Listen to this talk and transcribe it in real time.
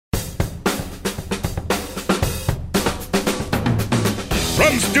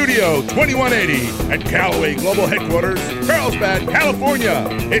From Studio 2180 at Callaway Global Headquarters, Carlsbad, California,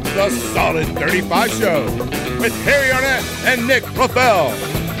 it's the Solid 35 Show with Harry Arnett and Nick Raffel.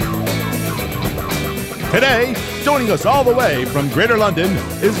 Today, joining us all the way from Greater London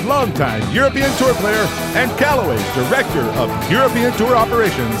is longtime European Tour player and Callaway's Director of European Tour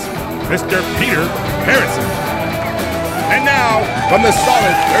Operations, Mr. Peter Harrison. And now, from the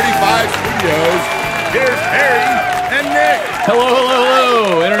Solid 35 Studios, here's Harry and Nick.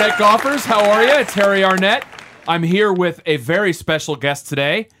 Hello, Internet golfers. How are you? It's Harry Arnett. I'm here with a very special guest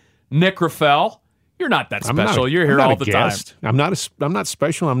today, Nick Raffel. You're not that special. You're here all the time. I'm not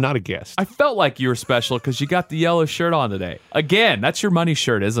special. I'm not a guest. I felt like you were special because you got the yellow shirt on today. Again, that's your money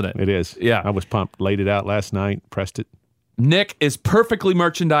shirt, isn't it? It is. Yeah. I was pumped. Laid it out last night. Pressed it. Nick is perfectly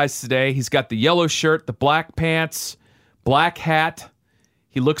merchandised today. He's got the yellow shirt, the black pants, black hat.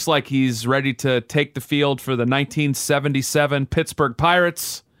 He looks like he's ready to take the field for the 1977 Pittsburgh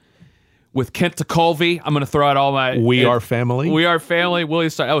Pirates with Kent Colvey. I'm going to throw out all my... We are family. We are family. Willie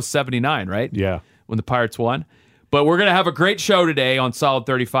Starr. That was 79, right? Yeah. When the Pirates won. But we're going to have a great show today on Solid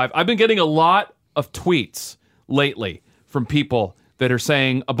 35. I've been getting a lot of tweets lately from people that are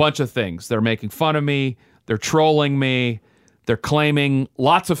saying a bunch of things. They're making fun of me. They're trolling me. They're claiming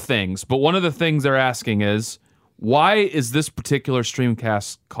lots of things. But one of the things they're asking is, why is this particular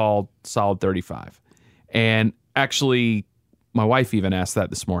streamcast called Solid 35? And actually, my wife even asked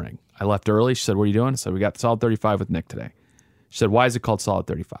that this morning. I left early. She said, what are you doing? I said, we got Solid 35 with Nick today. She said, why is it called Solid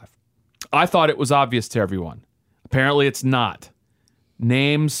 35? I thought it was obvious to everyone. Apparently it's not.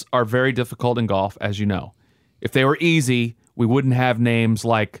 Names are very difficult in golf, as you know. If they were easy, we wouldn't have names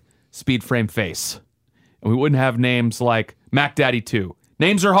like Speed Frame Face. And we wouldn't have names like Mac Daddy 2.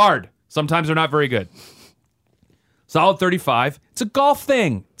 Names are hard. Sometimes they're not very good. Solid 35. It's a golf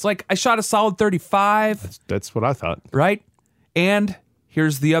thing. It's like I shot a solid 35. That's what I thought. Right? And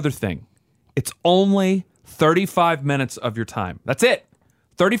here's the other thing. It's only 35 minutes of your time. That's it.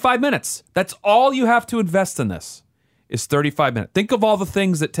 35 minutes. That's all you have to invest in this is 35 minutes. Think of all the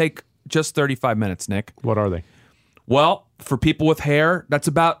things that take just 35 minutes, Nick. What are they? Well, for people with hair, that's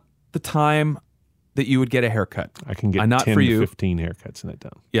about the time that you would get a haircut. I can get not 10 for to you. 15 haircuts in that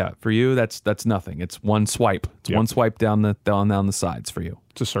time. Yeah, for you, that's nothing. It's one swipe. It's one swipe down the sides for you.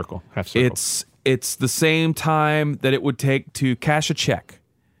 It's a circle, half circle. It's the same time that it would take to cash a check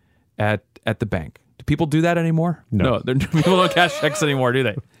at the bank. Do people do that anymore? No. People don't cash checks anymore, do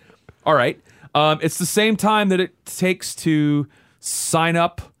they? All right. It's the same time that it takes to sign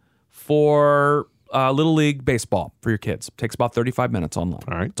up for Little League Baseball for your kids. It takes about 35 minutes online.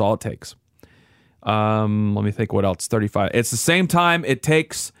 All right. That's all it takes. Let me think what else. 35. It's the same time it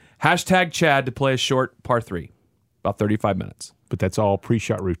takes #Chad to play a short par 3. About 35 minutes. But that's all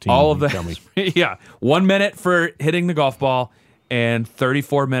pre-shot routine. All of that. that. Yeah. 1 minute for hitting the golf ball and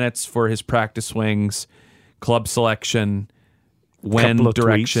 34 minutes for his practice swings, club selection, wind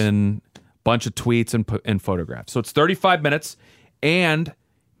direction, bunch of tweets and photographs. So it's 35 minutes, and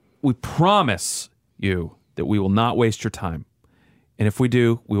we promise you that we will not waste your time. And if we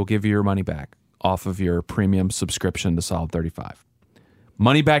do, we will give you your money back off of your premium subscription to Solid 35.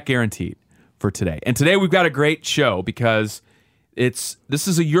 Money back guaranteed for today. And today we've got a great show because this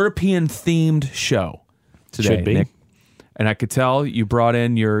is a European-themed show today, Should be. Nick. And I could tell you brought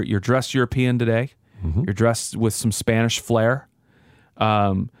in your dressed European today. Mm-hmm. You're dressed with some Spanish flair.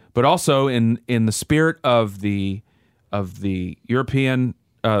 But also in the spirit of the European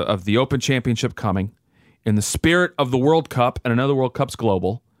of the Open Championship coming, in the spirit of the World Cup, and another World Cup's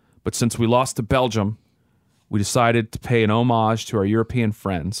global. But since we lost to Belgium, we decided to pay an homage to our European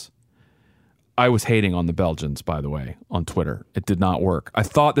friends. I was hating on the Belgians, by the way, on Twitter. It did not work. I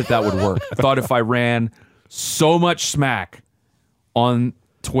thought that would work. I thought if I ran so much smack on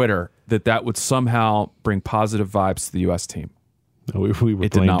Twitter that would somehow bring positive vibes to the U.S. team. No, we were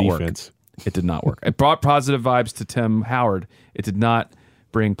playing defense. It did not work. It brought positive vibes to Tim Howard. It did not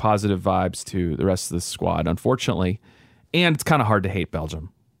bring positive vibes to the rest of the squad, unfortunately. And it's kind of hard to hate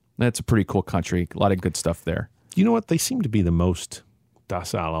Belgium. It's a pretty cool country. A lot of good stuff there. You know what? They seem to be the most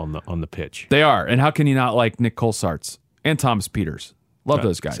docile on the pitch. They are. And how can you not like Nick Colsaerts and Thomas Peters? Love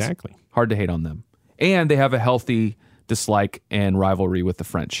those guys. Exactly. Hard to hate on them. And they have a healthy dislike and rivalry with the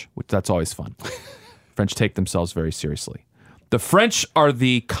French, which that's always fun. French take themselves very seriously. The French are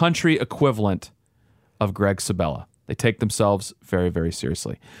the country equivalent of Greg Sabella. They take themselves very, very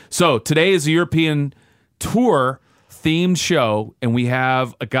seriously. So today is a European Tour themed show, and we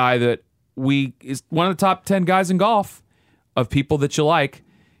have a guy that is one of the top 10 guys in golf of people that you like.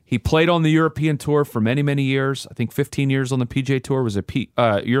 He played on the European Tour for many, many years. I think 15 years on the PGA Tour, was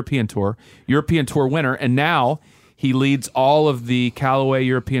a European Tour winner, and now He leads all of the Callaway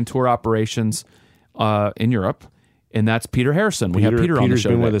European Tour operations in Europe, and that's Peter Harrison. We have Peter on the show. Peter's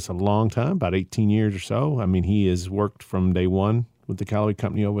been today. with us a long time, about 18 years or so. I mean, he has worked from day one with the Callaway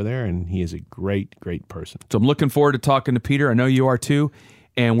company over there, and he is a great, great person. So I'm looking forward to talking to Peter. I know you are too,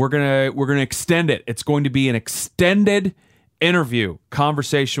 and we're gonna extend it. It's going to be an extended interview,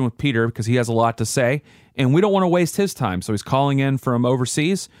 conversation with Peter because he has a lot to say, and we don't want to waste his time. So he's calling in from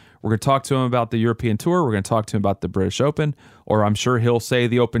overseas. We're going to talk to him about the European Tour. We're going to talk to him about the British Open, or I'm sure he'll say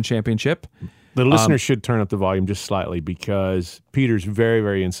the Open Championship. The listeners should turn up the volume just slightly because Peter's very,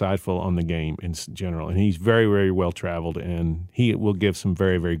 very insightful on the game in general, and he's very, very well-traveled, and he will give some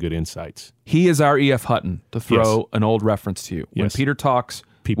very, very good insights. He is our E.F. Hutton, to throw Yes. an old reference to you. When Yes. Peter talks,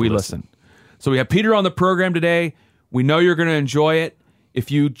 People we listen. listen. So we have Peter on the program today. We know you're going to enjoy it. If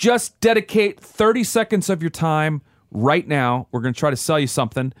you just dedicate 30 seconds of your time right now, we're going to try to sell you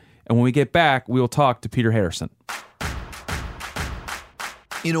something, and when we get back, we will talk to Peter Harrison.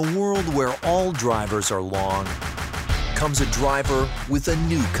 In a world where all drivers are long, comes a driver with a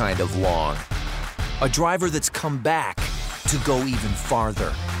new kind of long. A driver that's come back to go even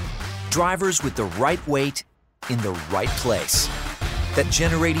farther. Drivers with the right weight in the right place. That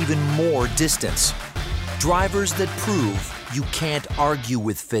generate even more distance. Drivers that prove you can't argue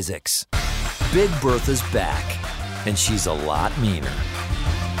with physics. Big Bertha's back, and she's a lot meaner.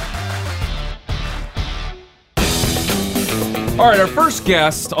 All right, our first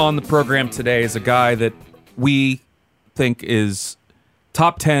guest on the program today is a guy that we think is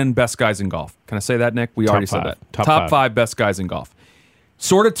top 10 best guys in golf. Can I say that, Nick? We already said five. that. Top Top five. 5 best guys in golf.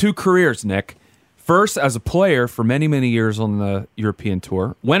 Sort of 2 careers, Nick. First, as a player for many, many years on the European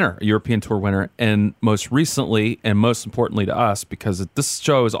Tour, European Tour winner, and most recently, and most importantly to us, because this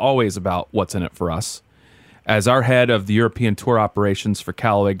show is always about what's in it for us, as our head of the European Tour operations for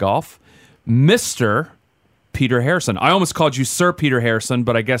Callaway Golf, Mr. Peter Harrison. I almost called you Sir Peter Harrison,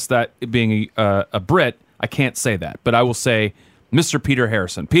 but I guess that being a Brit, I can't say that. But I will say Mr. Peter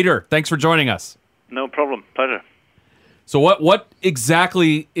Harrison. Peter, thanks for joining us. No problem. Pleasure. So what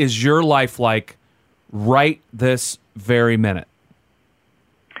exactly is your life like right this very minute?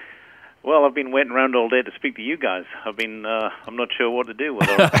 Well, I've been waiting around all day to speak to you guys. I'm not sure what to do,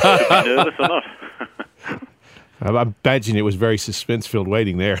 whether I should be nervous or not. I imagine it was very suspense-filled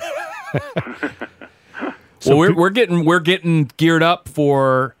waiting there. Well, we're getting geared up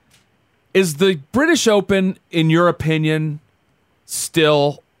for. Is the British Open, in your opinion,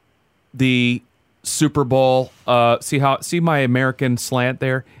 still the Super Bowl? See my American slant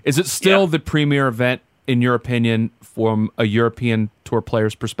there? Is it still the premier event, in your opinion, from a European Tour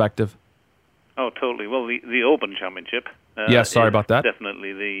player's perspective? Oh, totally. Well, the Open Championship. Sorry about that.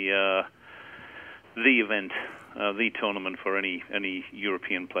 Definitely the event, the tournament for any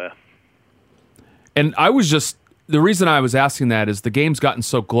European player. And the reason I was asking that is the game's gotten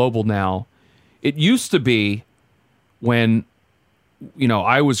so global now. It used to be when,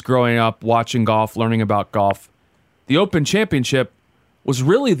 I was growing up watching golf, learning about golf, the Open Championship was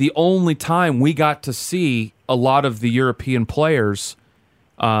really the only time we got to see a lot of the European players,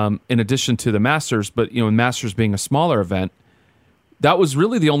 in addition to the Masters, but, Masters being a smaller event. That was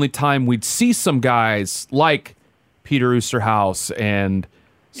really the only time we'd see some guys like Peter Oosterhuis and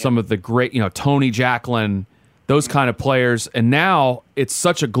some of the great, Tony Jacklin, those kind of players. And now it's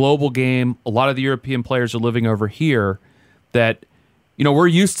such a global game. A lot of the European players are living over here that, we're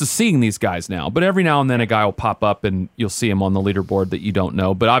used to seeing these guys now. But every now and then a guy will pop up and you'll see him on the leaderboard that you don't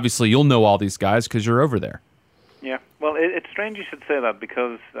know. But obviously you'll know all these guys because you're over there. Yeah, well, it's strange you should say that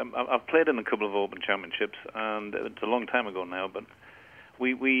because I've played in a couple of Open Championships, and it's a long time ago now, but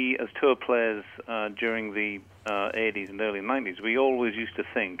we as tour players during the 80s and early 90s, we always used to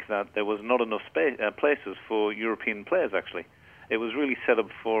think that there was not enough places for European players, actually. It was really set up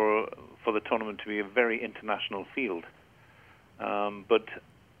for the tournament to be a very international field. But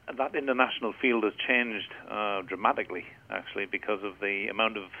that international field has changed dramatically, actually, because of the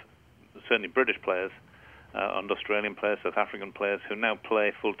amount of certainly British players and Australian players, South African players who now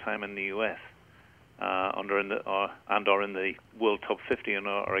play full-time in the US. Are in the World Top 50 and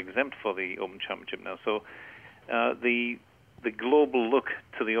are exempt for the Open Championship now. So the global look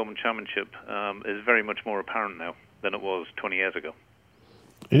to the Open Championship is very much more apparent now than it was 20 years ago.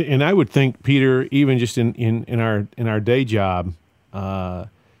 And I would think, Peter, even just in our day job, that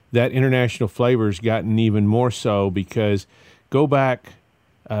international flavor's gotten even more so because go back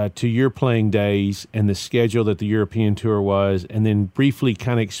to your playing days and the schedule that the European Tour was, and then briefly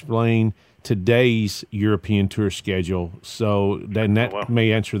kind of explain today's European Tour schedule, so then that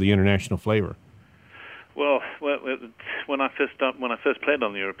may answer the international flavor. Well, when I first played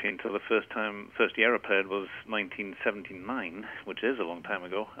on the European Tour, the first year I played was 1979, which is a long time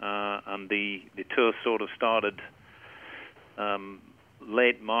ago, and the tour sort of started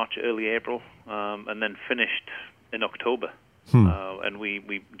late March, early April, and then finished in October. And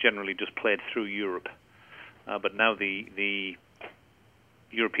we generally just played through Europe. But now the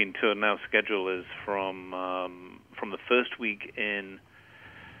European Tour schedule is from the first week in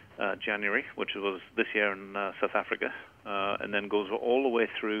January, which was this year in South Africa, and then goes all the way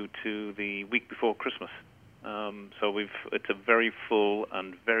through to the week before Christmas. So it's a very full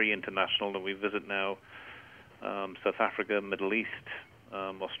and very international, and we visit now South Africa, Middle East,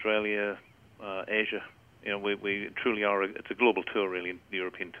 Australia, Asia. We truly are. It's a global tour, really. The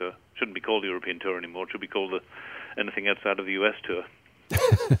European Tour shouldn't be called the European Tour anymore. It should be called anything outside of the U.S. Tour.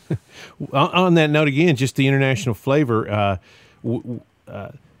 On that note, again, just the international flavor.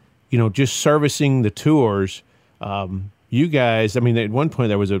 Just servicing the tours. You guys, I mean, at one point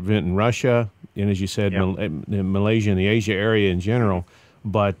there was an event in Russia, and as you said, Malaysia and the Asia area in general.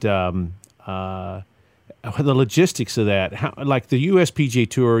 But the logistics of that, like the USPGA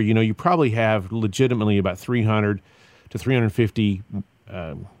Tour, you probably have legitimately about 300 to 350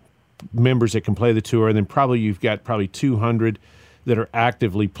 members that can play the tour, and then you've got 200 that are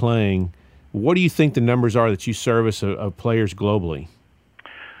actively playing. What do you think the numbers are that you service of players globally?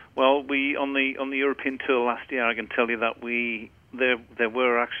 Well, we on the European Tour last year, I can tell you that there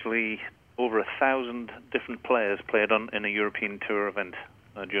were actually over 1,000 different players played in a European Tour event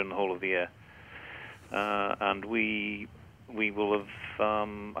during the whole of the year. And we will have,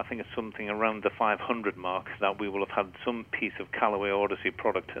 I think it's something around the 500 mark, that we will have had some piece of Callaway Odyssey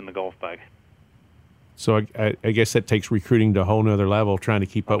product in the golf bag. So I guess that takes recruiting to a whole nother level, trying to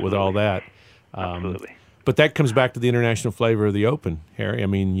keep up with all that. Absolutely. But that comes back to the international flavor of the Open, Harry. I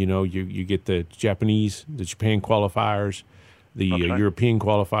mean, you get the Japan qualifiers, the European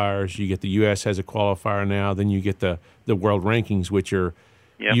qualifiers. You get the U.S. has a qualifier now. Then you get the world rankings, which are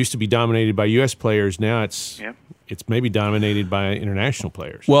used to be dominated by U.S. players. Now it's maybe dominated by international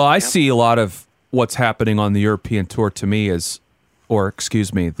players. Well, I see a lot of what's happening on the European Tour to me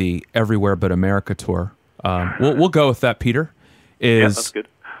the Everywhere But America Tour. We'll go with that, Peter. That's good.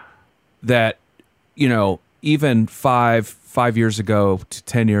 That, even 5 years ago to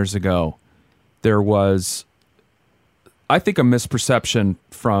 10 years ago, there was, I think, a misperception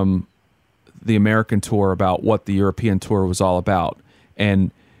from the American Tour about what the European Tour was all about.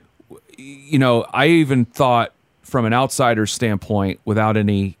 And, I even thought from an outsider's standpoint, without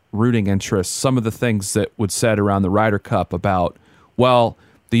any rooting interest, some of the things that would said around the Ryder Cup about, well,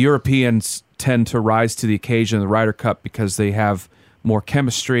 the Europeans tend to rise to the occasion of the Ryder Cup because they have more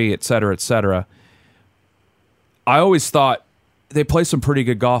chemistry, et cetera, et cetera. I always thought they play some pretty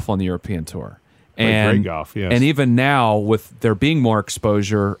good golf on the European Tour. Great golf, yes. And even now, with there being more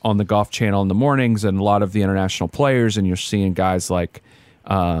exposure on the Golf Channel in the mornings and a lot of the international players, and you're seeing guys like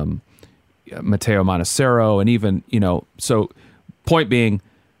Matteo Monacero, and even, so point being,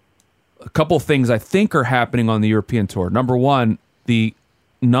 a couple of things I think are happening on the European Tour. Number one, the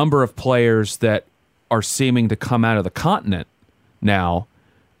number of players that are seeming to come out of the continent now,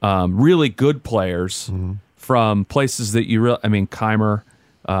 really good players from places that Keimer,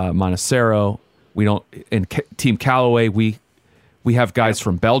 Monacero. We don't in Team Callaway. We have guys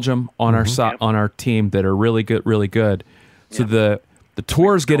from Belgium on our team that are really good. So the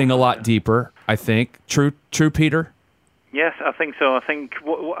tour is getting a lot deeper, I think. True, Peter. Yes, I think so. I think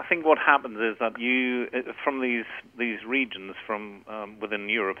what happens is that you, from these regions from within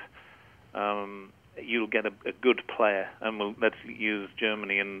Europe, you'll get a good player, and let's use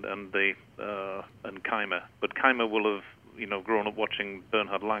Germany and Keimer. But Keimer will have grown up watching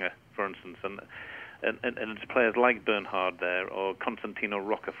Bernhard Langer, for instance, and it's players like Bernhard there, or Constantino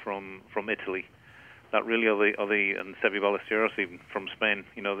Rocca from Italy, that really are the and Seve Ballesteros even from Spain.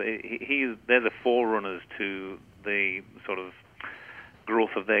 They're the forerunners to the sort of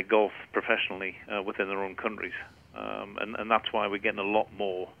growth of their golf professionally within their own countries, and that's why we're getting a lot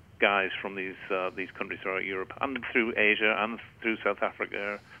more guys from these countries throughout Europe and through Asia and through South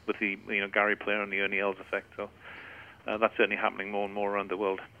Africa with the Gary Player and the Ernie Els effect. So that's certainly happening more and more around the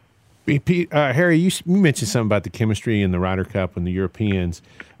world. Harry, you mentioned something about the chemistry in the Ryder Cup and the Europeans,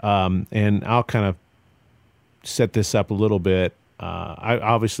 and I'll kind of set this up a little bit. I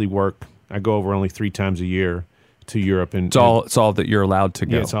obviously I go over only 3 times a year to Europe, and it's all that you're allowed to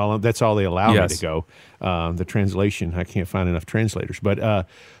go. Yeah, that's all they allow me to go. The translation, I can't find enough translators,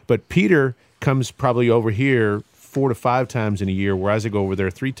 but Peter comes probably over here 4 to 5 times in a year, whereas I go over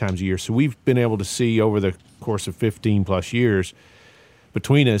there 3 times a year. So we've been able to see over the course of 15 plus years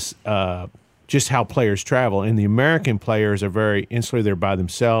between us just how players travel. And the American players are very insular. They're by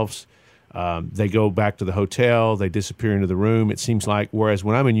themselves. They go back to the hotel. They disappear into the room. It seems like, whereas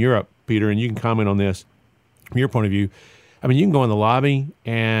when I'm in Europe, Peter, and you can comment on this from your point of view, I mean, you can go in the lobby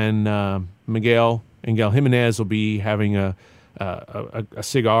and Miguel Jimenez will be having a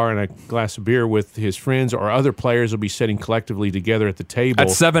cigar and a glass of beer with his friends, or other players will be sitting collectively together at the table. At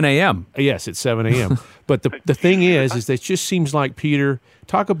 7 a.m. Yes, at 7 a.m. But the thing is that it just seems like, Peter,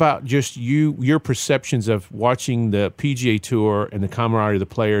 talk about just your perceptions of watching the PGA Tour and the camaraderie of the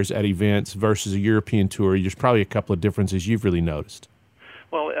players at events versus a European Tour. There's probably a couple of differences you've really noticed.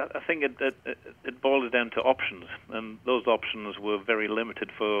 Well, I think it boils down to options, and those options were very limited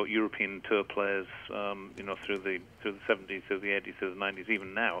for European Tour players. Through the 70s, through the 80s, through the 90s,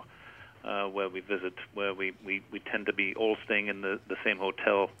 even now, where we visit, where we tend to be all staying in the same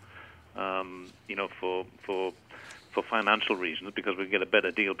hotel, for financial reasons, because we get a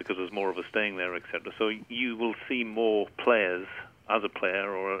better deal because there's more of us staying there, etc. So you will see more players as a player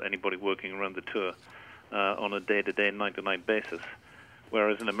or anybody working around the tour on a day-to-day, night-to-night basis.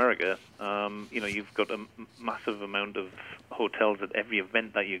 Whereas in America, you've got a massive amount of hotels at every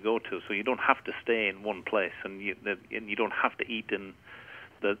event that you go to, so you don't have to stay in one place, and you don't have to eat in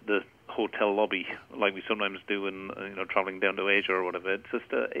the hotel lobby like we sometimes do in traveling down to Asia or whatever.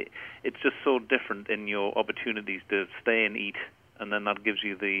 It's just so different in your opportunities to stay and eat, and then that gives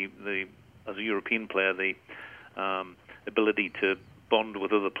you the as a European player the ability to bond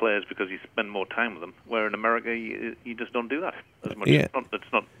with other players because you spend more time with them. Where in America, you just don't do that as much. Yeah.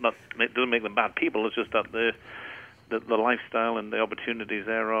 It doesn't make them bad people. It's just that the lifestyle and the opportunities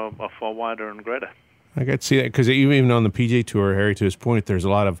there are far wider and greater. I got to see that because even on the PGA Tour, Harry, to his point, there's a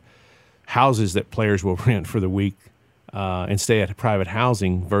lot of houses that players will rent for the week and stay at private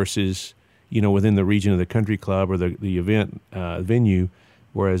housing versus within the region of the country club or the event venue.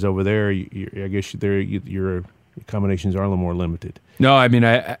 Whereas over there, I guess your accommodations are a little more limited. No, I mean,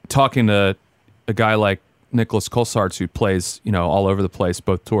 talking to a guy like Nicholas Colsaerts, who plays, all over the place,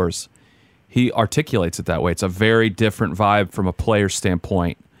 both tours, he articulates it that way. It's a very different vibe from a player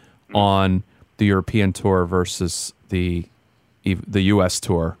standpoint on the European Tour versus the U.S.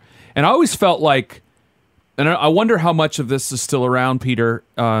 Tour. And I always felt like, and I wonder how much of this is still around, Peter,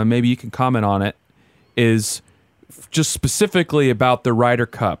 maybe you can comment on it, is just specifically about the Ryder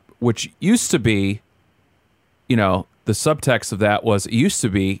Cup, which used to be, the subtext of that was it used to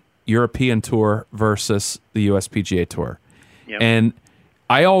be European Tour versus the USPGA Tour. Yep. And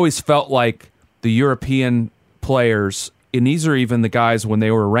I always felt like the European players, and these are even the guys when they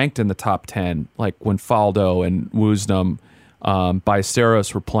were ranked in the top 10, like when Faldo and Woosnam,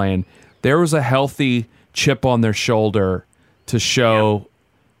 Ballesteros were playing, there was a healthy chip on their shoulder to show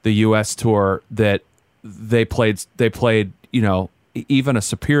the U.S. Tour that they played, even a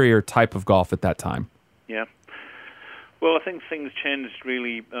superior type of golf at that time. Yeah. Well, I think things changed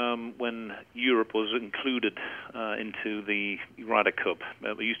really when Europe was included into the Ryder Cup.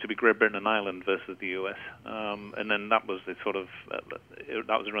 It used to be Great Britain and Ireland versus the US, and then that was the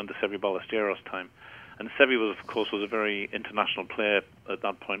that was around the Seve Ballesteros time. And Seve, of course, was a very international player at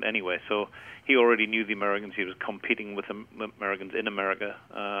that point anyway, so he already knew the Americans. He was competing with the Americans in America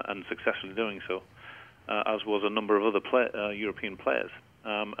and successfully doing so, as was a number of other European players.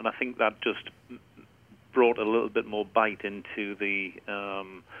 And I think that just brought a little bit more bite into the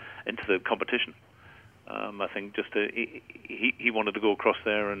competition. I think just he wanted to go across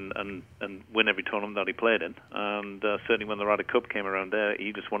there and win every tournament that he played in, and certainly when the Ryder Cup came around there,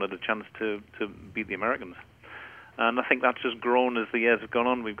 he just wanted a chance to beat the Americans. And I think that's just grown as the years have gone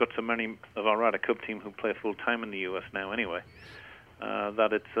on. We've got so many of our Ryder Cup team who play full time in the US now anyway,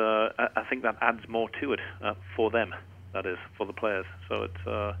 that it's I think that adds more to it for them, that is, for the players. So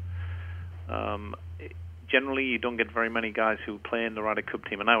it's generally, you don't get very many guys who play in the Ryder Cup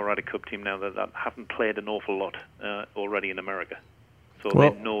team, and our Ryder Cup team now that haven't played an awful lot already in America. So they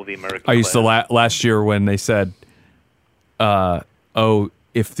know the American I used players. to last year when they said,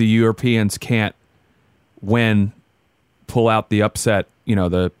 if the Europeans can't pull out the upset,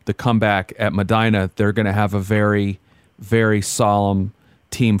 the comeback at Medina, they're going to have a very, very solemn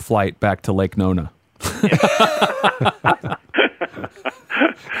team flight back to Lake Nona.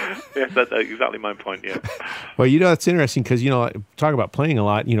 Yes, that's exactly my point, yeah. Well, that's interesting because, talk about playing a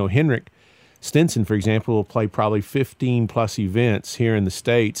lot. Henrik Stenson, for example, will play probably 15-plus events here in the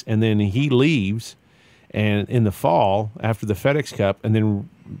States, and then he leaves and in the fall after the FedEx Cup, and then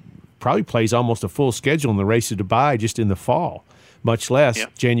probably plays almost a full schedule in the Race to Dubai just in the fall, much less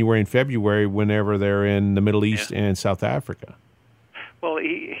January and February whenever they're in the Middle East and South Africa. Well,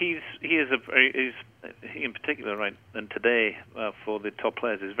 he's he in particular, right, and today for the top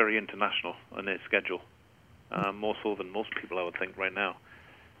players is very international in his schedule, more so than most people, I would think, right now.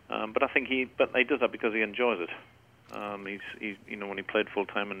 But I think he does that because he enjoys it. He's when he played full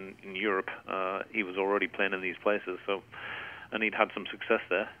time in Europe, he was already playing in these places, and he'd had some success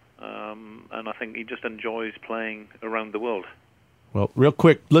there. And I think he just enjoys playing around the world. Well, real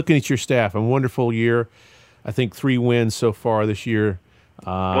quick, looking at your staff, a wonderful year. I think 3 wins so far this year.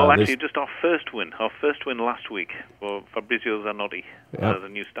 Well, actually, just our first win last week for Fabrizio Zanotti, the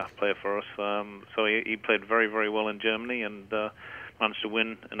new staff player for us. So he played very, very well in Germany and managed to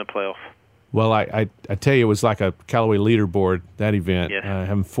win in a playoff. Well, I tell you, it was like a Callaway leaderboard, that event, Yeah.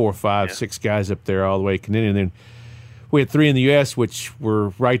 having 4, 5, 6 guys up there all the way Canadian. And then we had 3 in the U.S., which were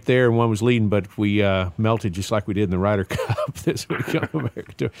right there, and one was leading, but we melted just like we did in the Ryder Cup this week on the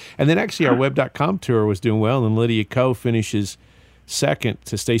American Tour. And then actually our Web.com tour was doing well, and Lydia Ko finishes second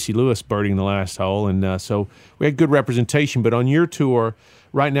to Stacey Lewis birding the last hole. And so we had good representation. But on your tour,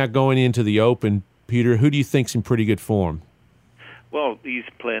 right now going into the Open, Peter, who do you think's in pretty good form? Well, he's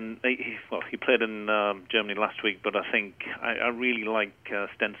playing. He played in Germany last week, but I think I really like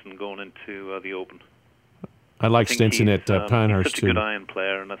Stenson going into the Open. I like Stenson at Pinehurst, he's such a too. good iron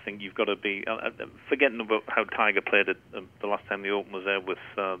player, and I think you've got to be forgetting about how Tiger played it the last time the Open was there with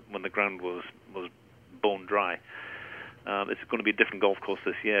when the ground was bone dry. It's going to be a different golf course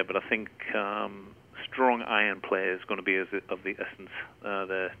this year, but I think strong iron play is going to be of the essence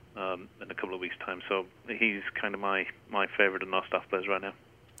there in a couple of weeks' time. So he's kind of my favorite in our staff players right now.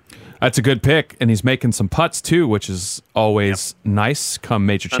 That's a good pick, and he's making some putts too, which is always nice come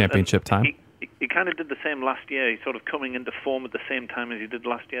major championship time. He kind of did the same last year. He's sort of coming into form at the same time as he did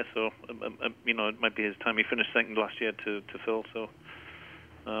last year. So it might be his time. He finished second last year to Phil. So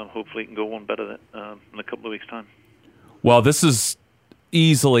hopefully he can go one better in a couple of weeks' time. Well, this is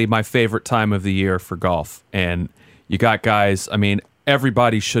easily my favorite time of the year for golf. And you got guys, I mean,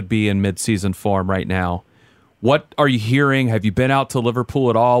 everybody should be in mid-season form right now. What are you hearing? Have you been out to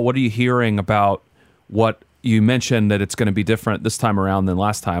Liverpool at all? What are you hearing about what you mentioned that it's going to be different this time around than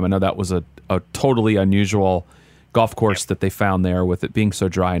last time? I know that was a totally unusual golf course that they found there with it being so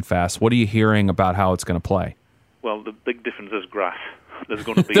dry and fast. What are you hearing about how it's going to play? Well, the big difference is grass. There's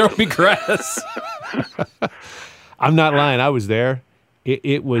going to be There'll be grass. I'm not lying. I was there.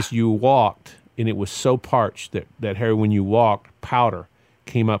 It was, you walked, and it was so parched that Harry, when you walked, powder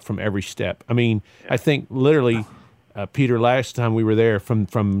came up from every step. I mean, I think literally, Peter, last time we were there, from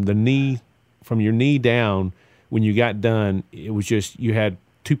your knee down, when you got done, it was just, you had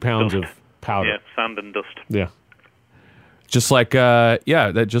 2 pounds of powder. Yeah, sand and dust. Yeah. Just like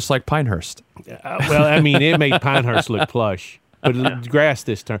just like Pinehurst. Well, I mean, it made Pinehurst look plush. But grass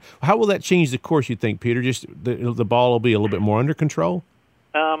this time. How will that change the course, you think, Peter? Just the ball will be a little bit more under control?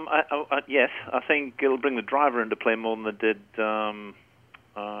 Yes. I think it'll bring the driver into play more than it did,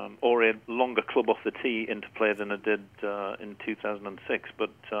 or a longer club off the tee into play than it did in 2006.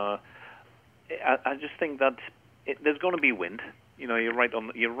 But I just think that there's going to be wind. You know, you're right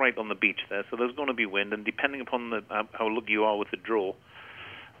on the beach there, so there's going to be wind, and depending upon how lucky you are with the draw,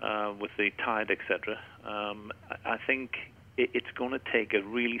 with the tide, etc., I think it's going to take a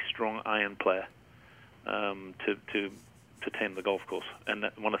really strong iron player to tame the golf course. And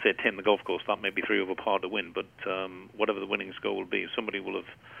when I say tame the golf course, that may be 3 over par to win, but whatever the winning score will be, somebody will have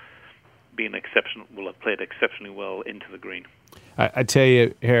played exceptionally well into the green. I tell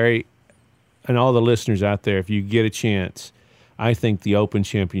you, Harry, and all the listeners out there, if you get a chance, I think the Open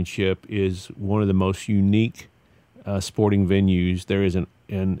Championship is one of the most unique sporting venues there is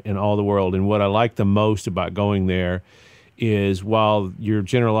in all the world. And what I like the most about going there is, while your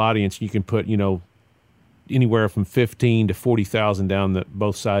general audience, you can put, anywhere from 15 to 40,000 down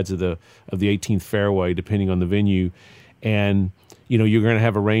both sides of the 18th fairway, depending on the venue, and you're going to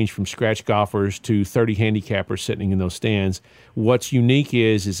have a range from scratch golfers to 30 handicappers sitting in those stands. What's unique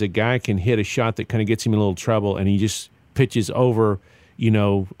is a guy can hit a shot that kind of gets him in a little trouble, and he just pitches over,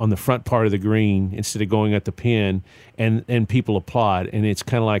 on the front part of the green instead of going at the pin, and people applaud. And it's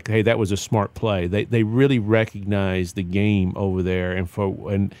kind of like, hey, that was a smart play. They really recognize the game over there,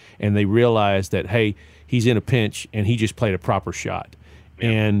 and they realize that, hey, he's in a pinch and he just played a proper shot.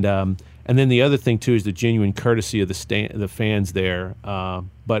 Yeah. And then the other thing too is the genuine courtesy of the fans there.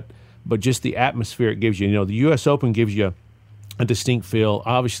 But just the atmosphere it gives you. The U.S. Open gives you a distinct feel.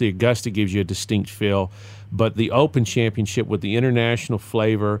 Obviously, Augusta gives you a distinct feel. But the Open Championship with the international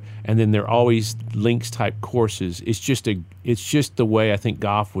flavor, and then they're always links type courses. It's just the way I think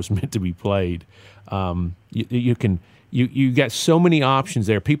golf was meant to be played. You got so many options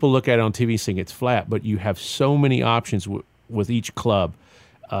there. People look at it on TV saying it's flat, but you have so many options with each club.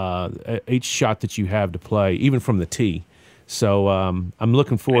 each shot that you have to play, even from the tee. So I'm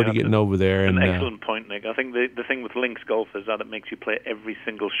looking forward to getting over there. An excellent point, Nick. I think the thing with links golf is that it makes you play every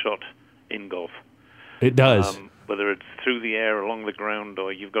single shot in golf. It does. Whether it's through the air, along the ground,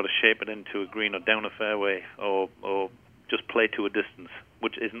 or you've got to shape it into a green or down a fairway, or just play to a distance,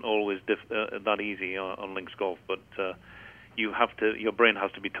 which isn't always that easy on links golf. But your brain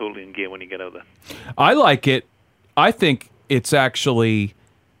has to be totally in gear when you get out there. I like it. I think it's actually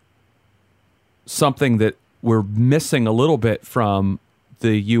something that we're missing a little bit from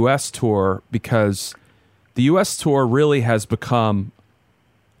the U.S. Tour, because the U.S. Tour really has become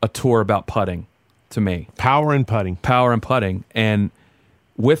a tour about putting to me. Power and putting. And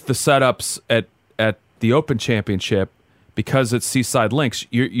with the setups at the Open Championship, because it's Seaside Links,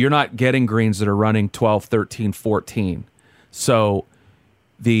 you're not getting greens that are running 12, 13, 14. So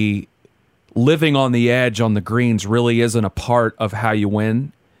the living on the edge on the greens really isn't a part of how you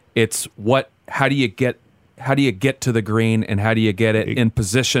win. It's how do you get to the green, and how do you get it in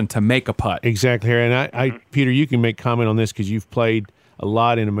position to make a putt? Exactly. And I Peter, you can make comment on this because you've played a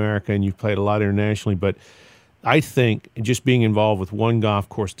lot in America and you've played a lot internationally. But I think just being involved with one golf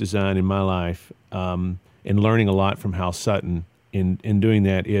course design in my life, and learning a lot from Hal Sutton in doing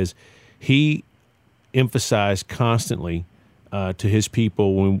that, is he emphasized constantly to his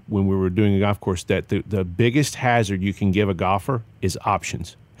people when we were doing a golf course that the biggest hazard you can give a golfer is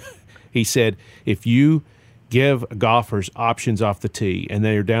options. He said, if you give golfers options off the tee and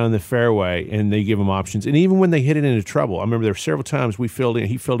they're down in the fairway and they give them options, and even when they hit it into trouble, I remember there were several times he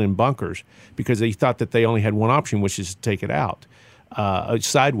filled in bunkers because he thought that they only had one option, which is to take it out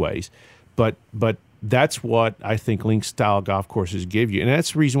sideways. But that's what I think link-style golf courses give you. And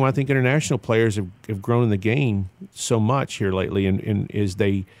that's the reason why I think international players have grown in the game so much here lately, and is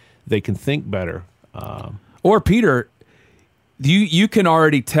they can think better. Or, Peter, you can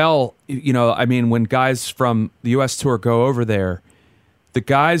already tell, when guys from the U.S. Tour go over there, the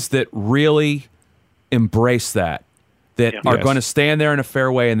guys that really embrace that are going to stand there in a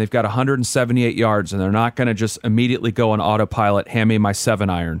fairway and they've got 178 yards and they're not going to just immediately go on autopilot, hand me my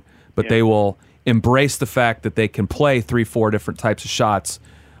 7-iron, but they will embrace the fact that they can play 3-4 different types of shots,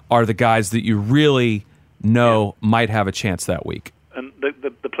 are the guys that you really know might have a chance that week. And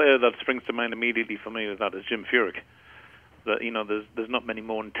the player that springs to mind immediately for me with that is Jim Furyk. There's not many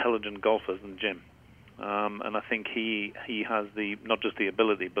more intelligent golfers than Jim, and I think he has not just the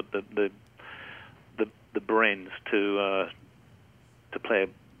ability but the brains to play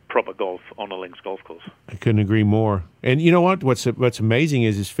proper golf on a links golf course. I couldn't agree more. And you know what? What's amazing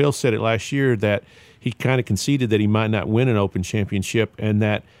is Phil said it last year that he kind of conceded that he might not win an Open Championship, and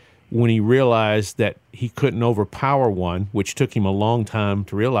that when he realized that he couldn't overpower one, which took him a long time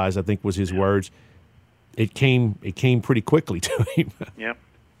to realize, I think was his words, it came pretty quickly to him. Yeah.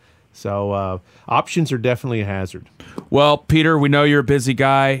 So options are definitely a hazard. Well, Peter, we know you're a busy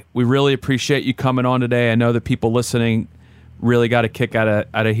guy. We really appreciate you coming on today. I know that people listening really got a kick out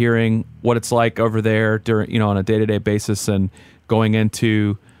of hearing what it's like over there during, on a day-to-day basis, and going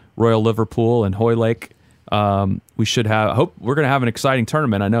into Royal Liverpool and Hoylake. We should hope we're going to have an exciting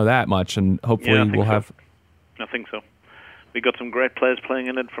tournament. I know that much, and hopefully we'll have. I think so. We got some great players playing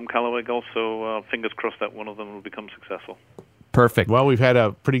in it from Callaway Golf, so fingers crossed that one of them will become successful. Perfect. Well, we've had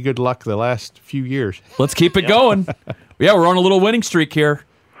a pretty good luck the last few years. Let's keep it going. Yeah, we're on a little winning streak here.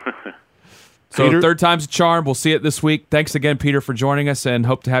 So Peter, third time's a charm. We'll see it this week. Thanks again, Peter, for joining us, and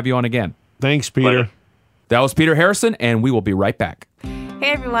hope to have you on again. Thanks, Peter. Pleasure. That was Peter Harrison, and we will be right back.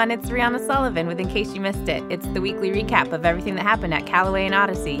 Hey everyone, it's Rihanna Sullivan with In Case You Missed It. It's the weekly recap of everything that happened at Callaway and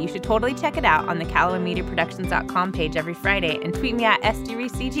Odyssey. You should totally check it out on the CallawayMediaProductions.com page every Friday, and tweet me at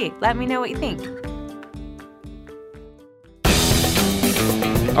SDReeseCG. Let me know what you think.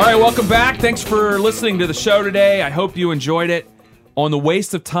 All right, welcome back. Thanks for listening to the show today. I hope you enjoyed it. On the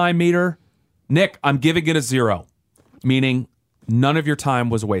waste of time meter, Nick, I'm giving it a 0, meaning none of your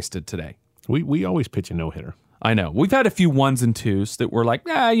time was wasted today. We always pitch a no-hitter. I know. We've had a few 1s and 2s that were like,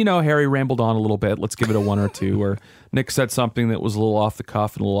 Harry rambled on a little bit. Let's give it a 1 or 2. Or Nick said something that was a little off the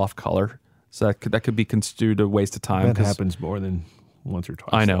cuff and a little off color. So that could be construed a waste of time. That happens more than once or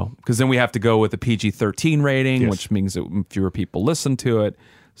twice. I know. Because then we have to go with a PG-13 rating, Yes. which means that fewer people listen to it.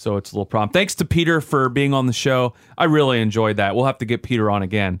 So it's a little problem. Thanks to Peter for being on the show. I really enjoyed that. We'll have to get Peter on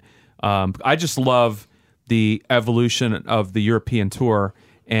again. I just love the evolution of the European Tour.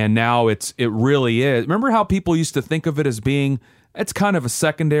 And now it really is. Remember how people used to think of it as being, it's kind of a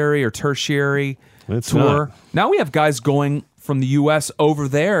secondary or tertiary tour? Not. Now we have guys going from the U.S. over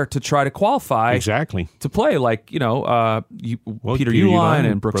there to try to qualify. Exactly. To play, like, Peter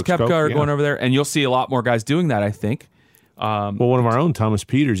Uihlein and Brooks Koepka are going over there. And you'll see a lot more guys doing that, I think. Well, one of our own, Thomas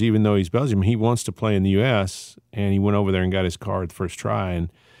Peters, even though he's Belgium, he wants to play in the U.S., and he went over there and got his car the first try,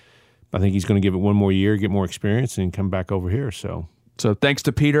 and I think he's going to give it one more year, get more experience, and come back over here. So thanks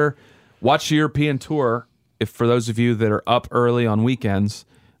to Peter. Watch the European Tour. If for those of you that are up early on weekends,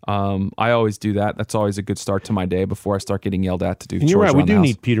 I always do that. That's always a good start to my day before I start getting yelled at to do chores. And you're right. We around the do house.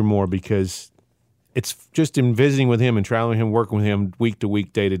 need Peter more because it's just in visiting with him and traveling with him, working with him week to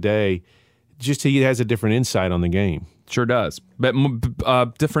week, day to day. Just he has a different insight on the game. Sure does, but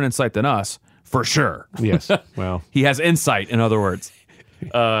different insight than us, for sure. Yes. Well, he has insight, in other words.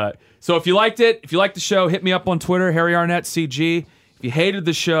 So if you liked it, if you liked the show, hit me up on Twitter, Harry Arnett CG. If you hated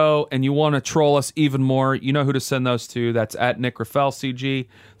the show and you want to troll us even more, you know who to send those to. That's at Nick Raffel CG.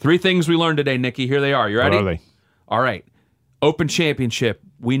 3 things we learned today, Nicky. Here they are. You ready? What are they? All right. Open Championship,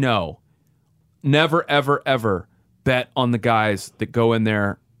 we know. Never, ever, ever bet on the guys that go in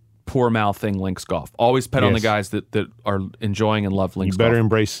there poor mouthing links golf. Always bet on the guys that are enjoying and love links golf. You better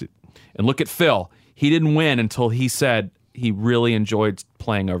embrace it. And look at Phil. He didn't win until he said he really enjoyed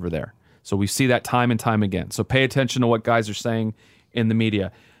playing over there. So we see that time and time again. So pay attention to what guys are saying in the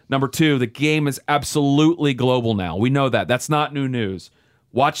media. Number 2, the game is absolutely global now. We know that. That's not new news.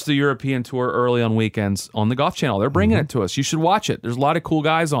 Watch the European Tour early on weekends on the Golf Channel. They're bringing it to us. You should watch it. There's a lot of cool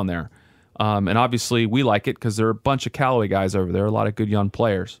guys on there. And obviously we like it because there are a bunch of Callaway guys over there, a lot of good young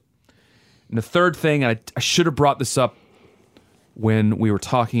players. And the third thing, I should have brought this up when we were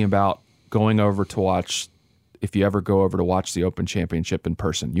talking about going over to watch, if you ever go over to watch the Open Championship in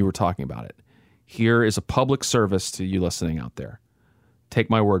person, you were talking about it. Here is a public service to you listening out there. Take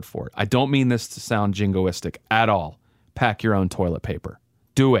my word for it. I don't mean this to sound jingoistic at all. Pack your own toilet paper.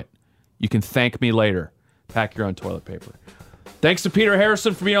 Do it. You can thank me later. Pack your own toilet paper. Thanks to Peter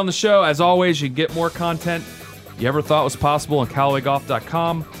Harrison for being on the show. As always, you can get more content you ever thought was possible on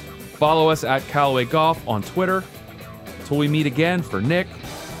CallawayGolf.com. Follow us at Callaway Golf on Twitter. Until we meet again, for Nick,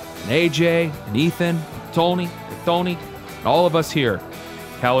 and AJ, and Ethan, and Tony, and all of us here,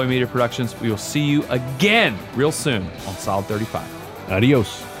 Callaway Media Productions, we will see you again real soon on Solid 35.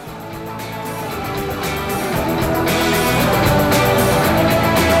 Adios.